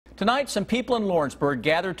Tonight, some people in Lawrenceburg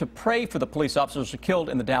gathered to pray for the police officers killed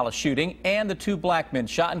in the Dallas shooting and the two black men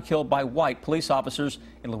shot and killed by white police officers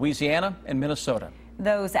in Louisiana and Minnesota.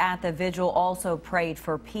 Those at the vigil also prayed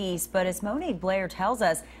for peace, but as Monique Blair tells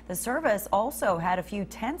us, the service also had a few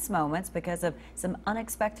tense moments because of some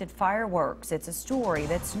unexpected fireworks. It's a story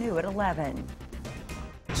that's new at 11.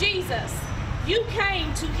 Jesus, you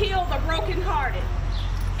came to heal the brokenhearted,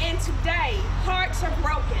 and today hearts are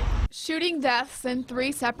broken. Shooting deaths in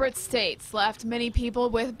 3 separate states left many people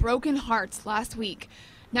with broken hearts last week.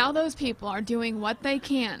 Now those people are doing what they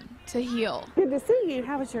can to heal. Good to see you.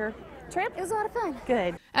 How was your trip? It was a lot of fun.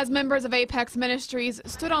 Good. As members of Apex Ministries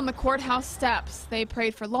stood on the courthouse steps, they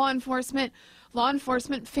prayed for law enforcement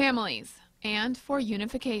families, and for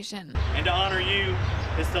unification. And to honor you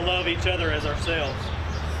is to love each other as ourselves.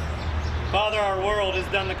 Father, our world has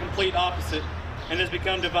done the complete opposite and has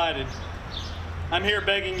become divided. I'm here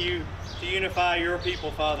begging you to unify your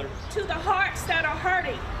people, Father. To the hearts that are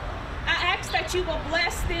hurting, I ask that you will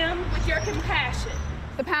bless them with your compassion.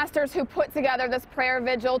 The pastors who put together this prayer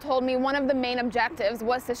vigil told me one of the main objectives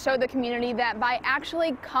was to show the community that by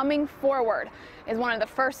actually coming forward is one of the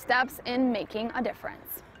first steps in making a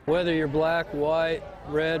difference. Whether you're black, white,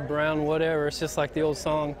 red, brown, whatever, it's just like the old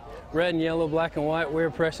song, red and yellow, black and white, we're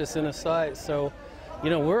precious in His sight. So, you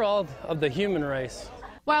know, we're all of the human race.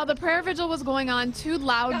 While the prayer vigil was going on, 2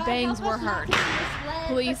 loud bangs were heard.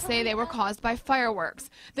 Police say they were caused by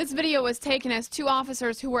fireworks. This video was taken as 2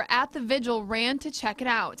 officers who were at the vigil ran to check it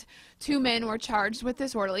out. 2 men were charged with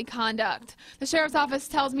disorderly conduct. The sheriff's office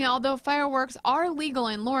tells me although fireworks are legal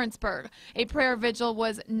in Lawrenceburg, a prayer vigil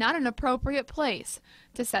was not an appropriate place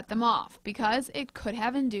to set them off because it could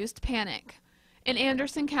have induced panic. In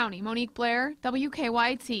Anderson County, Monique Blair,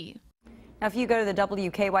 WKYT. Now, if you go to the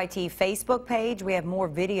WKYT Facebook page, we have more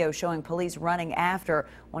video showing police running after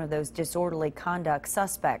one of those disorderly conduct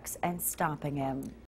suspects and stopping him.